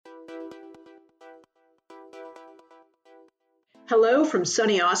Hello from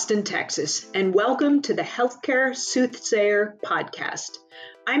sunny Austin, Texas, and welcome to the Healthcare Soothsayer podcast.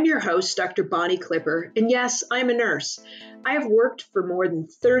 I'm your host, Dr. Bonnie Clipper, and yes, I'm a nurse. I have worked for more than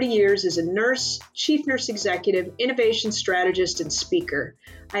 30 years as a nurse, chief nurse executive, innovation strategist, and speaker.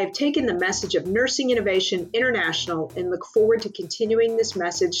 I have taken the message of nursing innovation international and look forward to continuing this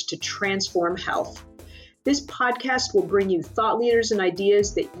message to transform health. This podcast will bring you thought leaders and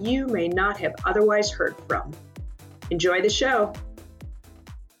ideas that you may not have otherwise heard from. Enjoy the show.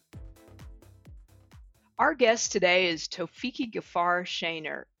 Our guest today is Tofiki Ghaffar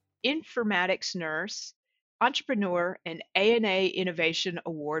Shaner, informatics nurse, entrepreneur, and ANA Innovation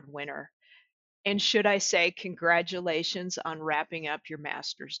Award winner. And should I say, congratulations on wrapping up your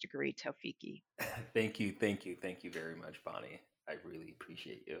master's degree, Tofiki. Thank you very much, Bonnie. I really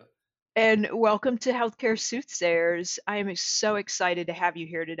appreciate you. And welcome to Healthcare Soothsayers. I am so excited to have you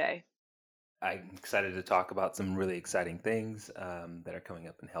here today. I'm excited to talk about some really exciting things that are coming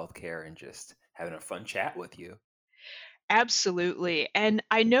up in healthcare and just having a fun chat with you. Absolutely. And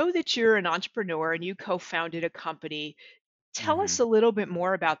I know that you're an entrepreneur and you co-founded a company. Tell us a little bit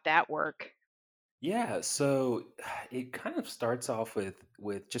more about that work. Yeah, so it kind of starts off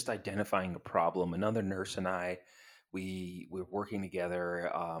with just identifying a problem. Another nurse and I, we were working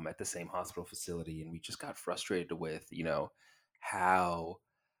together at the same hospital facility, and we just got frustrated with, how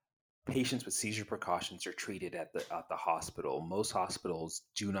patients with seizure precautions are treated at the hospital. Most hospitals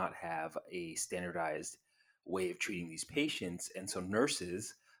do not have a standardized way of treating these patients, and so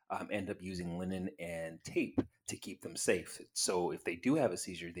nurses end up using linen and tape to keep them safe. So if they do have a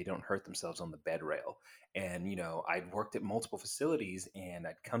seizure, they don't hurt themselves on the bed rail. And I'd worked at multiple facilities, and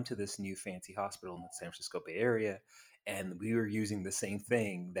I'd come to this new fancy hospital in the San Francisco Bay Area, and we were using the same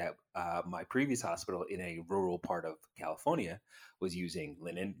thing that my previous hospital in a rural part of California was using: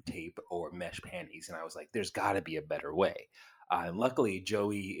 linen, tape, or mesh panties. And I was like, there's got to be a better way. And luckily,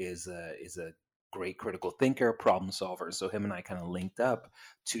 Joey is a great critical thinker, problem solver. So him and I kind of linked up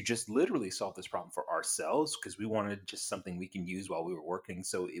to just literally solve this problem for ourselves, because we wanted just something we can use while we were working.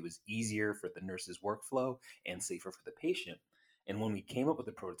 So it was easier for the nurse's workflow and safer for the patient. And when we came up with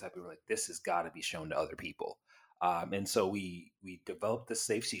the prototype, we were like, this has got to be shown to other people. And so we developed the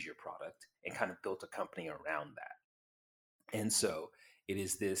Safe Seizure product and kind of built a company around that. And so it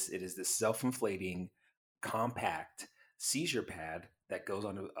is this self-inflating, compact seizure pad that goes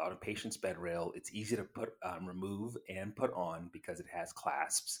on a patient's bed rail. It's easy to remove and put on because it has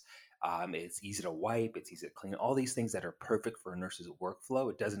clasps. It's easy to wipe. It's easy to clean. All these things that are perfect for a nurse's workflow.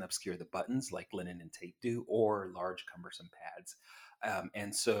 It doesn't obscure the buttons like linen and tape do, or large cumbersome pads.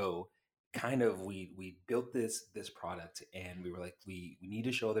 And so kind of we built this product, and we were like, we need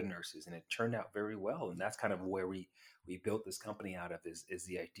to show other nurses, and it turned out very well. And that's kind of where we built this company out of, is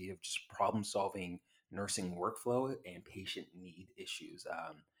the idea of just problem solving nursing workflow and patient need issues.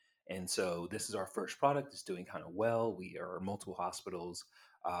 And so this is our first product. It's doing kind of well. We are multiple hospitals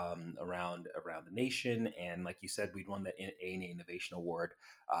around the nation, and like you said, we won the ANA Innovation Award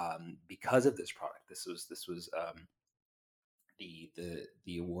because of this product. This was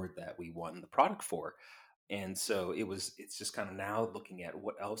the award that we won the product for. And so it's just kind of now looking at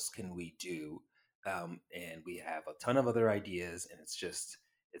what else can we do. And we have a ton of other ideas, and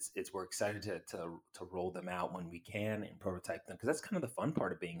we're excited to roll them out when we can and prototype them, because that's kind of the fun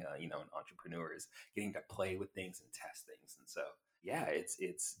part of being an entrepreneur, is getting to play with things and test things. And so yeah,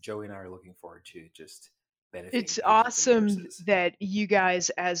 it's Joey and I are looking forward to just benefiting It's patients and awesome nurses. that you guys,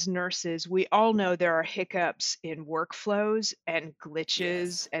 as nurses, we all know there are hiccups in workflows and glitches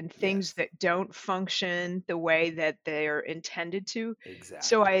Yes, and things yes, that don't function the way that they're intended to.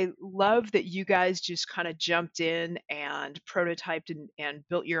 So exactly. I love that you guys just kind of jumped in and prototyped and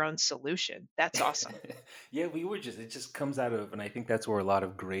built your own solution. That's awesome. Yeah, it just comes out of, and I think that's where a lot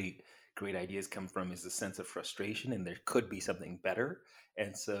of great ideas come from, is the sense of frustration, and there could be something better.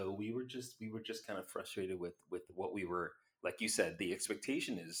 And so we were just kind of frustrated with what we were, like you said, the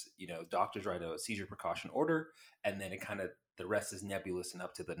expectation is, doctors write a seizure precaution order, and then the rest is nebulous and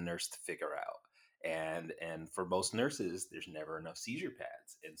up to the nurse to figure out. And for most nurses, there's never enough seizure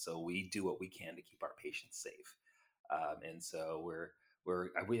pads, and so we do what we can to keep our patients safe. And so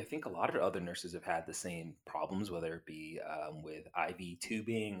I think a lot of other nurses have had the same problems, whether it be with IV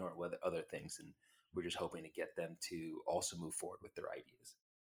tubing or whether other things, and we're just hoping to get them to also move forward with their ideas.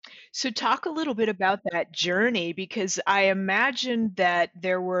 So talk a little bit about that journey, because I imagine that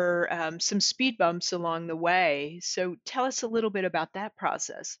there were some speed bumps along the way. So tell us a little bit about that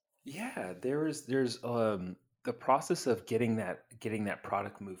process. Yeah, there's the process of getting that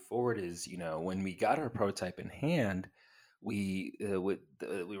product moved forward is, when we got our prototype in hand, we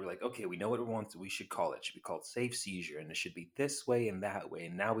were like, okay, we know what it wants. We should call it. It should be called Safe Seizure, and it should be this way and that way.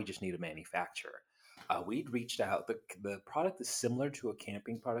 And now we just need a manufacturer. We'd reached out. The product is similar to a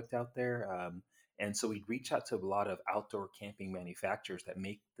camping product out there, and so we'd reach out to a lot of outdoor camping manufacturers that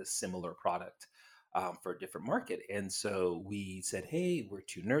make the similar product for a different market. And so we said, hey, we're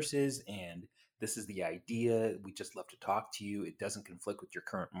two nurses, and this is the idea. We just love to talk to you. It doesn't conflict with your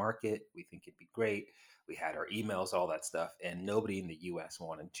current market. We think it'd be great. We had our emails, all that stuff, and nobody in the U.S.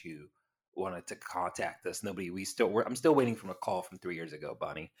 wanted to contact us. Nobody. I'm still waiting for a call from 3 years ago,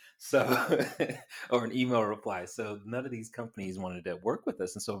 Bonnie. So, or an email reply. So none of these companies wanted to work with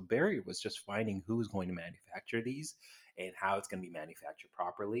us, and so a barrier was just finding who is going to manufacture these and how it's going to be manufactured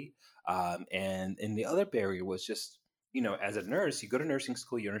properly. And the other barrier was just, as a nurse, you go to nursing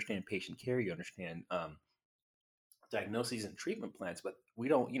school, you understand patient care, you understand diagnoses and treatment plans, but we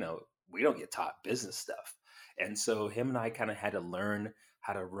don't get taught business stuff. And so him and I kind of had to learn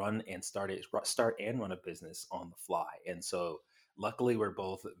how to start and run a business on the fly. And so luckily we're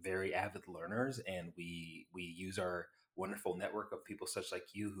both very avid learners, and we use our wonderful network of people such like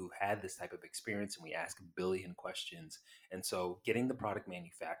you who had this type of experience, and we ask a billion questions. And so getting the product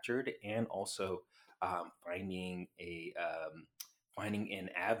manufactured, and also finding an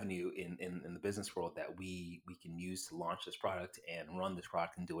avenue in the business world that we can use to launch this product and run this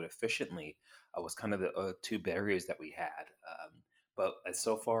product and do it efficiently was kind of the two barriers that we had. But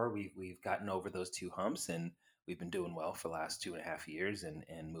so far, we've gotten over those two humps, and we've been doing well for the last 2.5 years,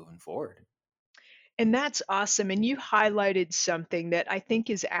 and moving forward. And that's awesome. And you highlighted something that I think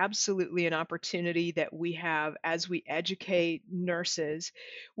is absolutely an opportunity that we have as we educate nurses,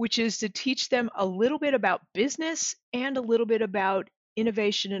 which is to teach them a little bit about business and a little bit about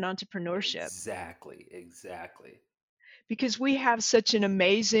innovation and entrepreneurship. Exactly, exactly. Because we have such an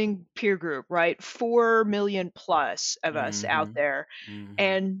amazing peer group, right? 4 million plus of us out Mm-hmm. there. Mm-hmm.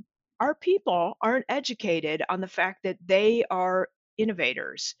 And our people aren't educated on the fact that they are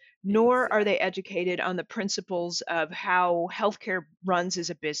innovators, nor are they Exactly. educated on the principles of how healthcare runs as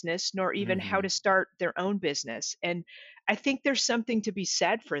a business, nor even how Mm-hmm. to start their own business. And I think there's something to be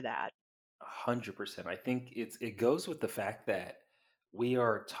said for that. 100%. I think it goes with the fact that we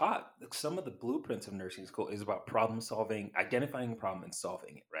are taught like, some of the blueprints of nursing school is about problem solving, identifying a problem and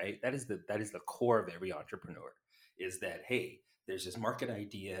solving it, right? That is the core of every entrepreneur, is that, hey, there's this market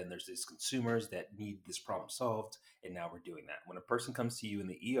idea and there's these consumers that need this problem solved, and now we're doing that. When a person comes to you in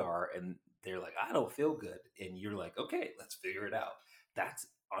the ER and they're like, I don't feel good, and you're like, okay, let's figure it out. That's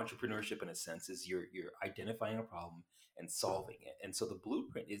entrepreneurship in a sense, is you're identifying a problem and solving it. And so the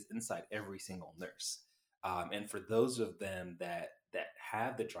blueprint is inside every single nurse. And for those of them that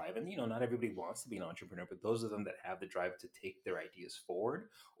have the drive, and not everybody wants to be an entrepreneur, but those of them that have the drive to take their ideas forward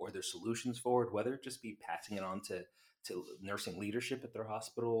or their solutions forward, whether it just be passing it on to nursing leadership at their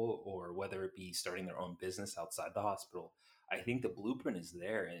hospital, or whether it be starting their own business outside the hospital, I think the blueprint is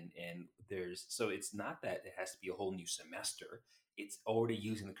there. And there's so it's not that it has to be a whole new semester. It's already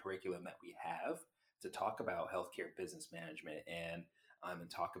using the curriculum that we have to talk about healthcare business management, and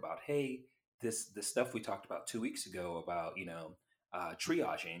talk about, hey, this stuff we talked about 2 weeks ago about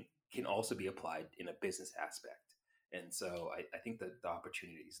triaging can also be applied in a business aspect. And so I think that the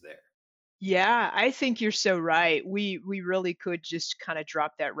opportunity is there. Yeah, I think you're so right. We really could just kind of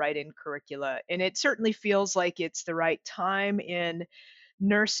drop that right in curricula. And it certainly feels like it's the right time in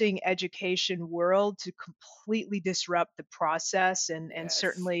nursing education world to completely disrupt the process and Yes.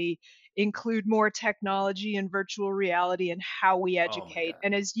 certainly include more technology and virtual reality in how we Oh my educate. God.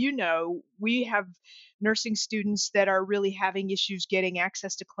 And as you know, we have nursing students that are really having issues getting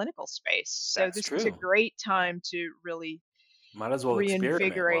access to clinical space. So That's this is a true. great time to really Might as well experiment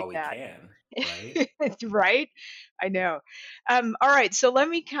reinvigorate while we that. can, right? Right? I know. All right, so let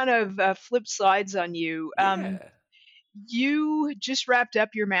me kind of flip slides on you. Yeah. You just wrapped up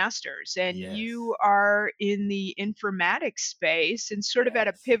your master's and Yes. you are in the informatics space and sort of at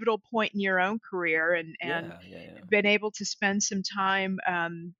a Yes. pivotal point in your own career and Yeah. Yeah. Yeah. been able to spend some time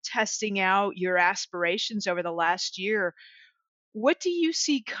testing out your aspirations over the last year. What do you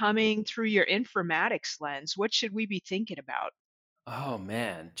see coming through your informatics lens? What should we be thinking about? Oh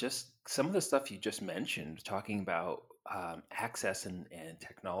man, just some of the stuff you just mentioned, talking about access and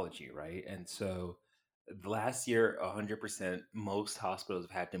technology, right? And so the last year, 100%, most hospitals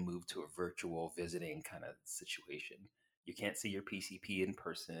have had to move to a virtual visiting kind of situation. You can't see your PCP in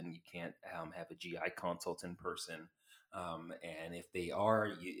person. You can't have a GI consult in person. And if they are,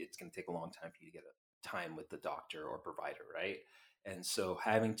 it's going to take a long time for you to get a time with the doctor or provider, right? And so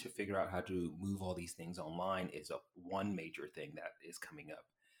having to figure out how to move all these things online is one major thing that is coming up.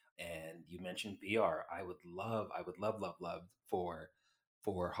 And you mentioned VR. I would love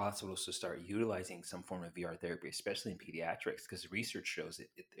for hospitals to start utilizing some form of VR therapy, especially in pediatrics, because research shows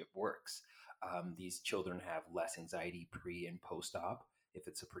it works. These children have less anxiety pre and post op if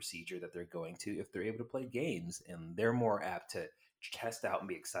it's a procedure that they're going to, if they're able to play games, and they're more apt to test out and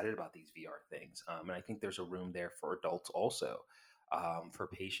be excited about these VR things. And I think there's a room there for adults also, for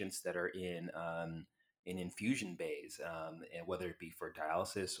patients that are in infusion bays, and whether it be for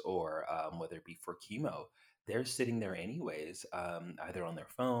dialysis or whether it be for chemo, they're sitting there anyways, either on their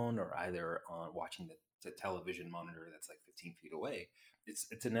phone or either on watching the television monitor that's like 15 feet away.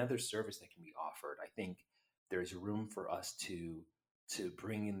 It's another service that can be offered. I think there's room for us to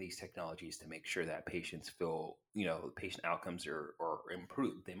bring in these technologies to make sure that patients feel, patient outcomes are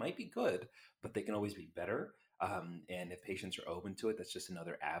improved. They might be good, but they can always be better. And if patients are open to it, that's just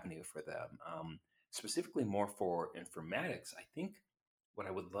another avenue for them. Specifically, more for informatics, I think what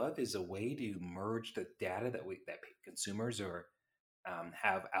I would love is a way to merge the data that consumers are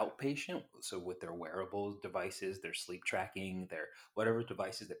have outpatient, so with their wearable devices, their sleep tracking, their whatever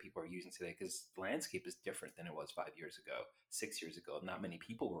devices that people are using today, because the landscape is different than it was 5 years ago, 6 years ago. Not many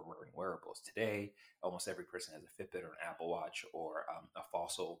people were wearing wearables. Today, almost every person has a Fitbit or an Apple Watch or a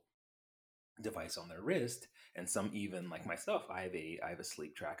Fossil device on their wrist, and some even like myself, I have a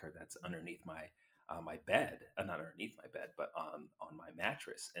sleep tracker that's underneath my bed, not underneath my bed, but on my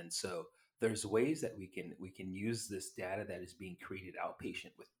mattress. And so there's ways that we can use this data that is being created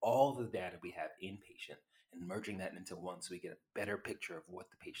outpatient with all the data we have inpatient and merging that into one, so we get a better picture of what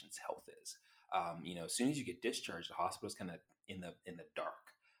the patient's health is. As soon as you get discharged, the hospital's kind of in the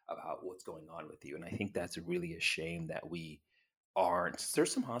dark about what's going on with you, and I think that's really a shame that we aren't.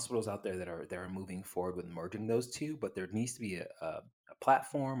 There's some hospitals out there that are moving forward with merging those two, but there needs to be a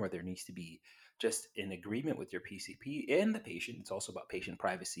platform, or there needs to be just an agreement with your PCP and the patient. It's also about patient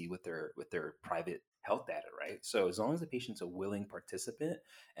privacy with their private health data, right? So as long as the patient's a willing participant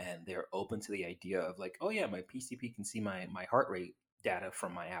and they're open to the idea of like, oh yeah, my PCP can see my heart rate data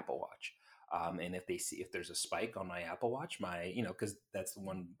from my Apple Watch. And if they see if there's a spike on my Apple Watch, because that's the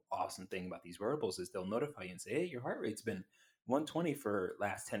one awesome thing about these wearables is they'll notify you and say, hey, your heart rate's been 120 for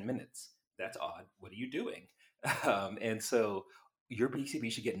last 10 minutes. That's odd. What are you doing? And so your PCP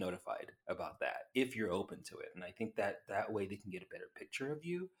should get notified about that if you're open to it. And I think that way they can get a better picture of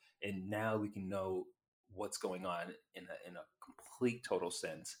you. And now we can know what's going on in a complete total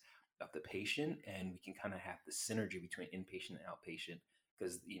sense of the patient. And we can kind of have the synergy between inpatient and outpatient.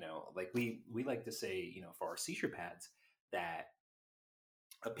 Because, like we like to say, for our seizure pads, that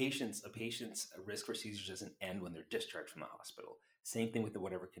a patient's risk for seizures doesn't end when they're discharged from the hospital. Same thing with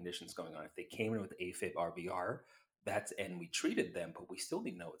whatever conditions going on. If they came in with AFib RVR, and we treated them, but we still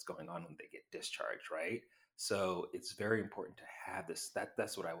need to know what's going on when they get discharged, right? So it's very important to have this.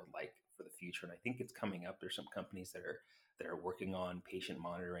 That's what I would like for the future, and I think it's coming up. There's some companies that are working on patient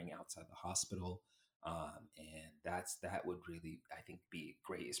monitoring outside the hospital. And that would really, I think, be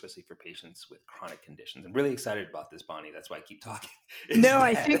great, especially for patients with chronic conditions. I'm really excited about this, Bonnie. That's why I keep talking. No,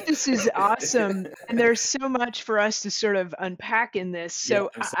 I think this is awesome. And there's so much for us to sort of unpack in this. Yeah,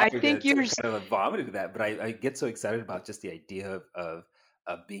 So I'm I sorry think to you're, kind of like vomit into that, but I get so excited about just the idea of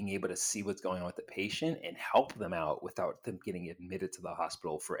being able to see what's going on with the patient and help them out without them getting admitted to the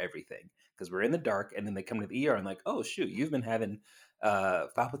hospital for everything. Because we're in the dark, and then they come to the ER and like, oh shoot, you've been having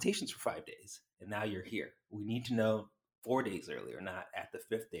palpitations for 5 days, and now you're here. We need to know 4 days earlier, not at the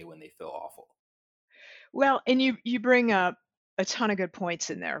fifth day when they feel awful. well, and you bring up a ton of good points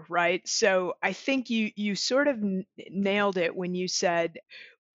in there, right? So I think you sort of nailed it when you said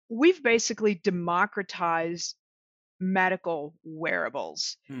we've basically democratized medical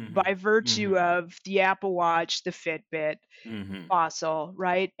wearables Mm-hmm. by virtue Mm-hmm. of the Apple Watch, the Fitbit, Mm-hmm. Fossil,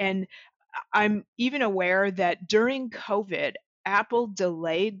 right? And I'm even aware that during COVID, Apple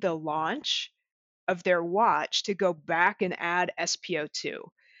delayed the launch of their watch to go back and add SpO2.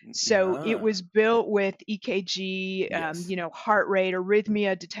 So it Ah, was built with EKG, yes. heart rate,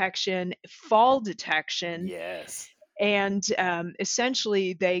 arrhythmia detection, fall detection, Yes. and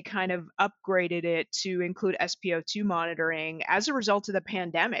essentially they kind of upgraded it to include SpO2 monitoring as a result of the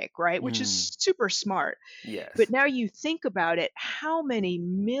pandemic, right? Which Mm, is super smart. But yes. now you think about it, how many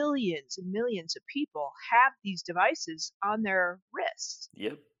millions and millions of people have these devices on their wrists?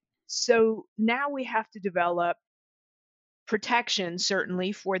 Yep. So now we have to develop protection,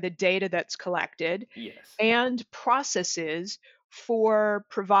 certainly, for the data that's collected Yes. and processes for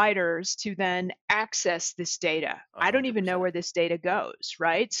providers to then access this data. A I don't hundred even know percent. where this data goes,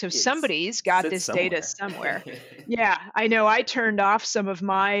 right? So It's somebody's got sits this data somewhere. somewhere. Yeah, I know I turned off some of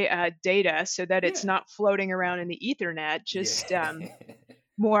my data so that it's Yeah. not floating around in the ethernet, Yeah. just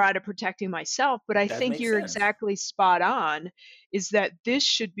more out of protecting myself. But I That think makes you're sense. exactly spot on, is that this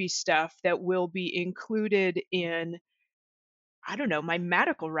should be stuff that will be included in, I don't know, my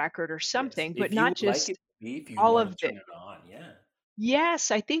medical record or Yes. something, but If you not would like it just to be, if you all want to of the. turn it on, yeah. Yes,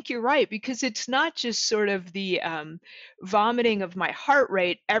 I think you're right, because it's not just sort of the vomiting of my heart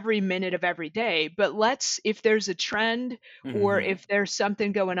rate every minute of every day, but if there's a trend or Hmm. if there's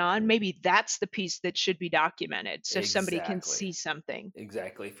something going on, maybe that's the piece that should be documented so somebody can Exactly. see something.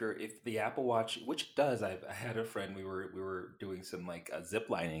 Exactly. If the Apple Watch, which it does, I had a friend. We were doing some like zip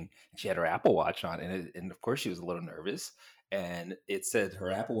lining, and she had her Apple Watch on, and of course she was a little nervous. And it said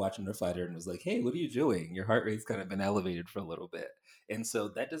her Apple Watch notified her and was like, "Hey, what are you doing? Your heart rate's kind of been elevated for a little bit." And so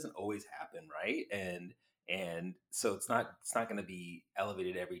that doesn't always happen, right? And so it's not going to be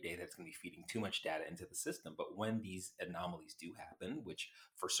elevated every day. That's going to be feeding too much data into the system. But when these anomalies do happen, which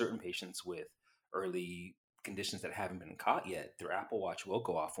for certain patients with early conditions that haven't been caught yet, their Apple Watch will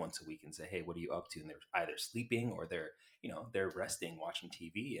go off once a week and say, "Hey, what are you up to?" And they're either sleeping or they're resting, watching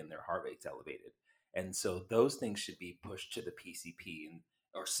TV, and their heart rate's elevated. And so those things should be pushed to the PCP and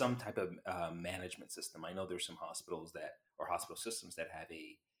or some type of management system. I know there's some hospitals that or hospital systems that have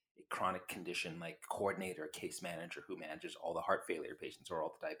a chronic condition like coordinator, case manager who manages all the heart failure patients or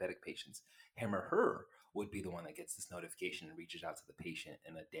all the diabetic patients. Him or her would be the one that gets this notification and reaches out to the patient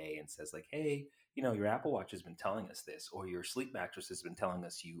in a day and says like, "Hey, your Apple Watch has been telling us this, or your sleep mattress has been telling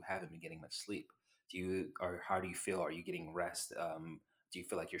us you haven't been getting much sleep. Or how do you feel? Are you getting rest? Do you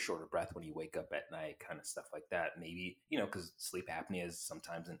feel like you're short of breath when you wake up at night?" Kind of stuff like that. Maybe, because sleep apnea is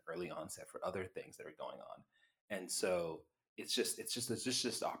sometimes an early onset for other things that are going on. And so it's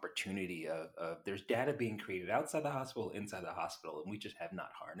just opportunity of there's data being created outside the hospital, inside the hospital, and we just have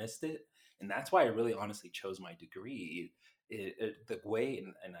not harnessed it. And that's why I really honestly chose my degree. The way,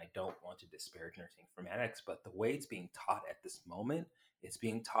 and I don't want to disparage nursing informatics, but the way it's being taught at this moment, it's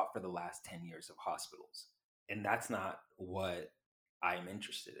being taught for the last 10 years of hospitals. And that's not what I'm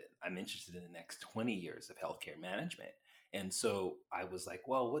interested in. I'm interested in the next 20 years of healthcare management. And so I was like,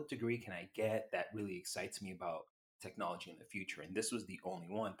 well, what degree can I get that really excites me about technology in the future? And this was the only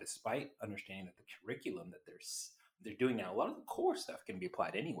one, despite understanding that the curriculum that they're doing now, a lot of the core stuff can be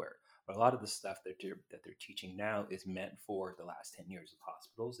applied anywhere. But a lot of the stuff that they're teaching now is meant for the last 10 years of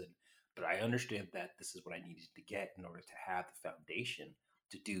hospitals. But I understand that this is what I needed to get in order to have the foundation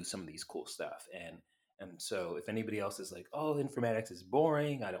to do some of these cool stuff. And so if anybody else is like, "Oh, informatics is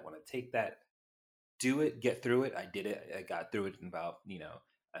boring, I don't want to take that," do it, get through it. I did it. I got through it in about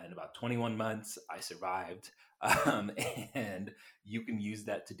 21 months. I survived. Um, and you can use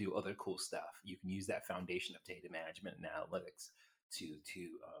that to do other cool stuff. You can use that foundation of data management and analytics to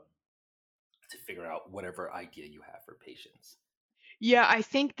figure out whatever idea you have for patients. Yeah, I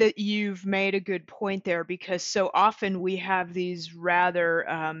think that you've made a good point there, because so often we have these rather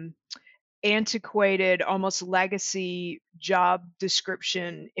antiquated, almost legacy job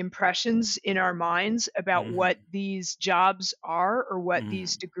description impressions in our minds about what Hmm. these jobs are or what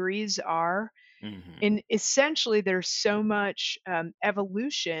these Hmm. degrees are. Hmm. And essentially, there's so much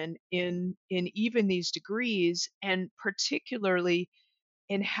evolution in even these degrees, and particularly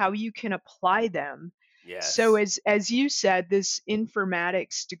in how you can apply them. So Yes. as you said, this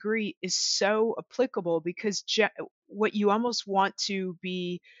informatics degree is so applicable, because what you almost want to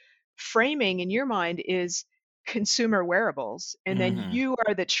be framing in your mind is consumer wearables, and then Hmm. you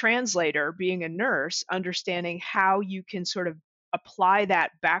are the translator, being a nurse, understanding how you can sort of apply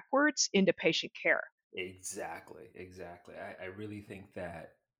that backwards into patient care. Exactly. Exactly. I really think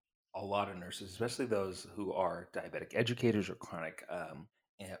that a lot of nurses, especially those who are diabetic educators or chronic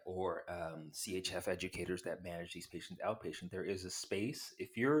or CHF educators that manage these patients outpatient, there is a space.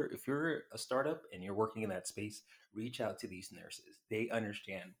 If you're a startup and you're working in that space, reach out to these nurses. They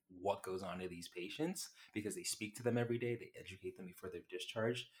understand what goes on to these patients because they speak to them every day. They educate them before they're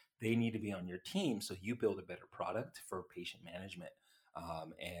discharged. They need to be on your team so you build a better product for patient management.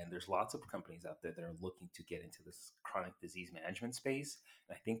 And there's lots of companies out there that are looking to get into this chronic disease management space.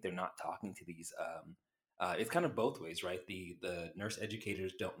 And I think they're not talking to these. It's kind of both ways, right? The nurse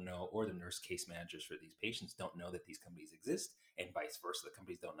educators don't know, or the nurse case managers for these patients don't know that these companies exist, and vice versa. The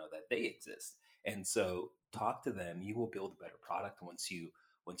companies don't know that they exist. And so, talk to them. You will build a better product once you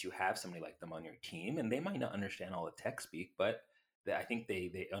have somebody like them on your team, and they might not understand all the tech speak, but I think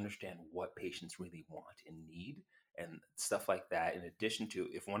they understand what patients really want and need and stuff like that. In addition to,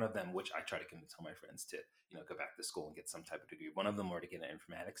 if one of them, which I try to convince all my friends to, go back to school and get some type of degree. One of them were to get an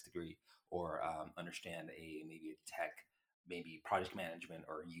informatics degree or understand maybe a tech, maybe project management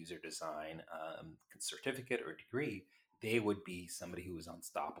or user design certificate or degree. They would be somebody who is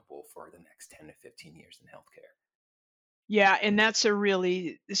unstoppable for the next 10 to 15 years in healthcare. Yeah, and that's a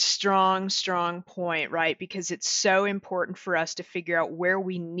really strong point, right? Because it's so important for us to figure out where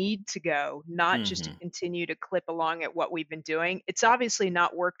we need to go, not just to Hmm. continue to clip along at what we've been doing. It's obviously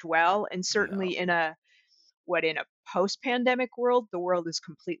not worked well, and No. certainly in a post-pandemic world, the world is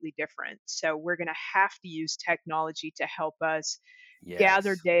completely different. So we're going to have to use technology to help us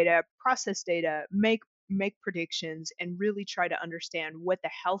gather Yes. data, process data, make predictions, and really try to understand what the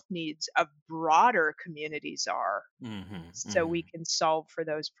health needs of broader communities are Hmm. so we Hmm. can solve for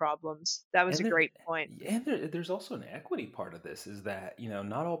those problems. That was a And there, great point. there's also an equity part of this is that,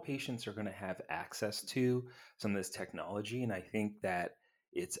 not all patients are going to have access to some of this technology. And I think that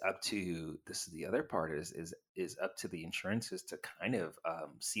it's up to, this is the other part is up to the insurances to kind of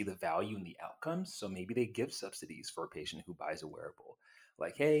see the value in the outcomes. So maybe they give subsidies for a patient who buys a wearable.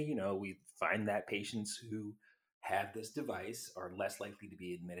 Like, hey, we find that patients who have this device are less likely to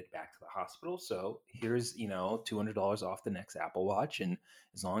be admitted back to the hospital. So here's, $200 off the next Apple Watch. And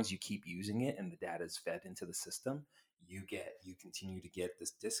as long as you keep using it and the data is fed into the system, you continue to get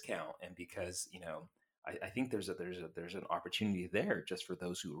this discount. And because I think there's an opportunity there just for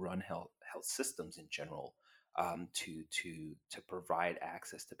those who run health systems in general, to provide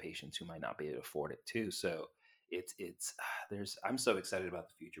access to patients who might not be able to afford it too. So it's there's I'm so excited about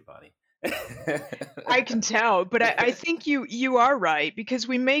the future, Bonnie. I can tell, but I think you are right because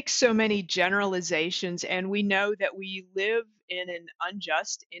we make so many generalizations and we know that we live in an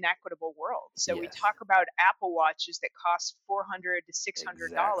unjust, inequitable world. So we Yes, talk about Apple Watches that cost $400 to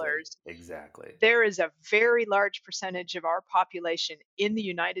exactly, $600. exactly. There is a very large percentage of our population in the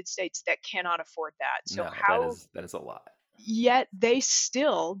United States that cannot afford that. So No, that how is a lot. yet they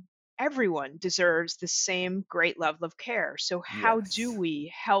still everyone deserves the same great level of care. So how do Yes,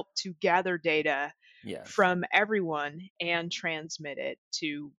 we help to gather data yes, from everyone and transmit it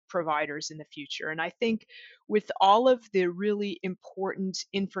to providers in the future? And I think with all of the really important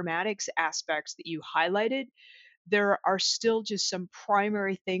informatics aspects that you highlighted, there are still just some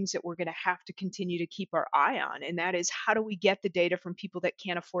primary things that we're going to have to continue to keep our eye on. And that is, how do we get the data from people that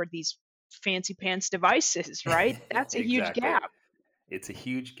can't afford these fancy pants devices, right? That's a huge exactly. gap. It's a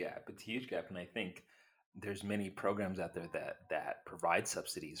huge gap. It's a huge gap, and I think there's many programs out there that provide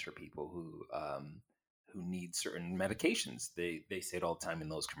subsidies for people who need certain medications. They say it all the time in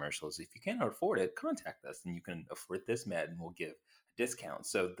those commercials. If you can't afford it, contact us, and you can afford this med, and we'll give a discount.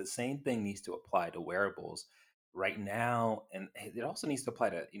 So the same thing needs to apply to wearables right now, and it also needs to apply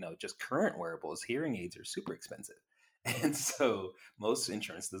to just current wearables. Hearing aids are super expensive. And so most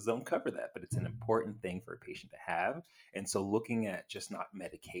insurances don't cover that, but it's an important thing for a patient to have. And so looking at just not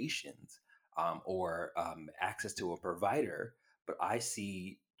medications, or access to a provider, but I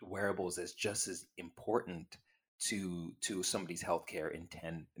see wearables as just as important to somebody's healthcare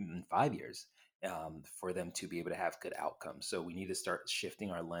in 5 years, for them to be able to have good outcomes. So we need to start shifting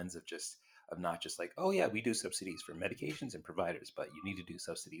our lens of not just like, oh yeah, we do subsidies for medications and providers, but you need to do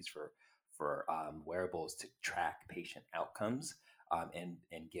subsidies for wearables to track patient outcomes, and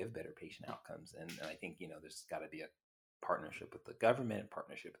give better patient outcomes. And I think there's got to be a partnership with the government,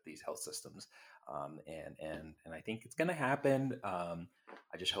 partnership with these health systems, and I think it's going to happen.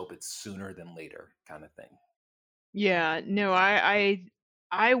 I just hope it's sooner than later, kind of thing. Yeah, no,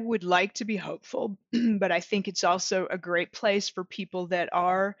 I would like to be hopeful, but I think it's also a great place for people that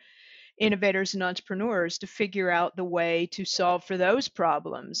are innovators and entrepreneurs to figure out the way to solve for those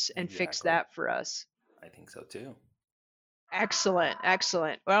problems and fix Exactly, that for us. I think so too. Excellent,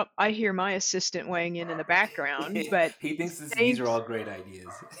 excellent. Well, I hear my assistant weighing in the background, but He thinks these are thanks. all great ideas,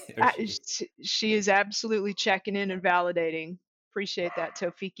 or she. She is absolutely checking in and validating. Appreciate that,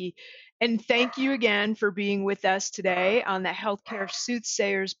 Tofiki. And thank you again for being with us today on the Healthcare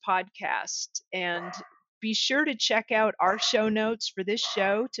Soothsayers podcast. And be sure to check out our show notes for this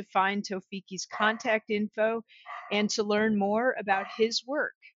show to find Tofiki's contact info and to learn more about his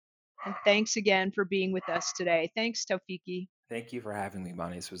work. And thanks again for being with us today. Thanks, Tofiki. Thank you for having me,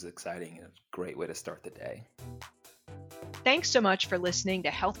 Bonnie. This was exciting and a great way to start the day. Thanks so much for listening to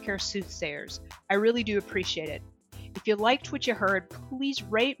Healthcare Soothsayers. I really do appreciate it. If you liked what you heard, please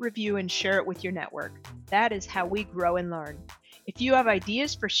rate, review, and share it with your network. That is how we grow and learn. If you have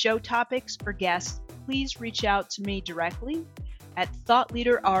ideas for show topics or guests, please reach out to me directly at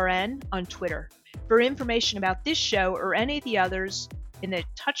ThoughtLeaderRN on Twitter. For information about this show or any of the others in the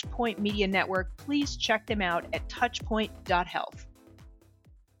Touchpoint Media Network, please check them out at touchpoint.health.